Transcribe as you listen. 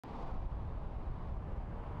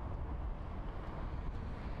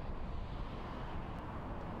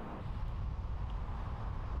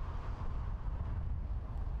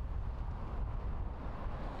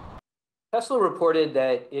Tesla reported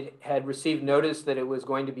that it had received notice that it was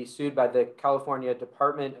going to be sued by the California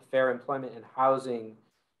Department of Fair Employment and Housing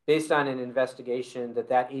based on an investigation that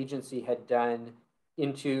that agency had done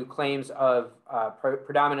into claims of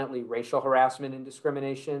predominantly racial harassment and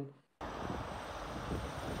discrimination.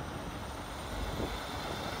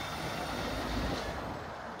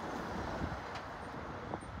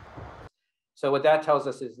 So what that tells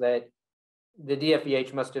us is that the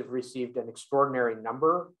DFEH must have received an extraordinary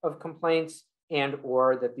number of complaints and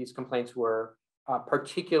or that these complaints were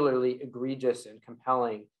particularly egregious and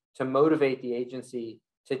compelling to motivate the agency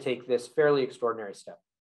to take this fairly extraordinary step.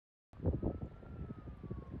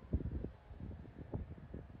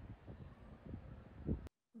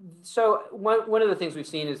 So one of the things we've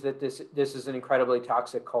seen is that this is an incredibly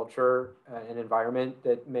toxic culture and environment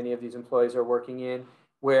that many of these employees are working in,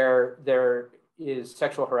 where there is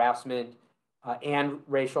sexual harassment and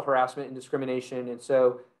racial harassment and discrimination. And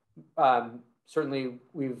so certainly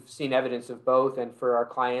we've seen evidence of both. And for our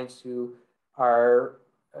clients who are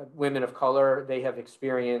women of color, they have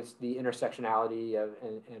experienced the intersectionality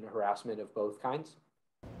and harassment of both kinds.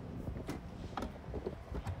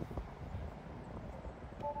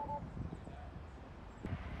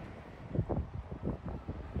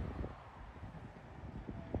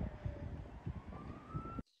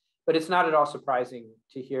 But it's not at all surprising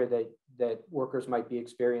to hear that workers might be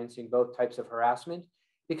experiencing both types of harassment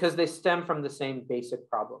because they stem from the same basic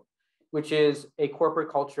problem, which is a corporate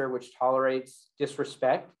culture which tolerates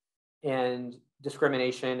disrespect and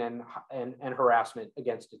discrimination and harassment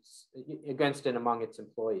against and among its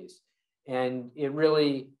employees. And it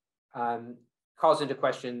really calls into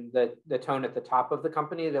question the tone at the top of the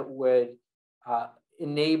company that would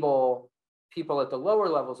enable people at the lower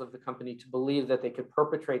levels of the company to believe that they could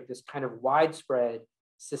perpetrate this kind of widespread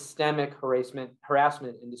systemic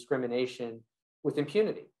harassment and discrimination with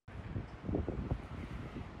impunity.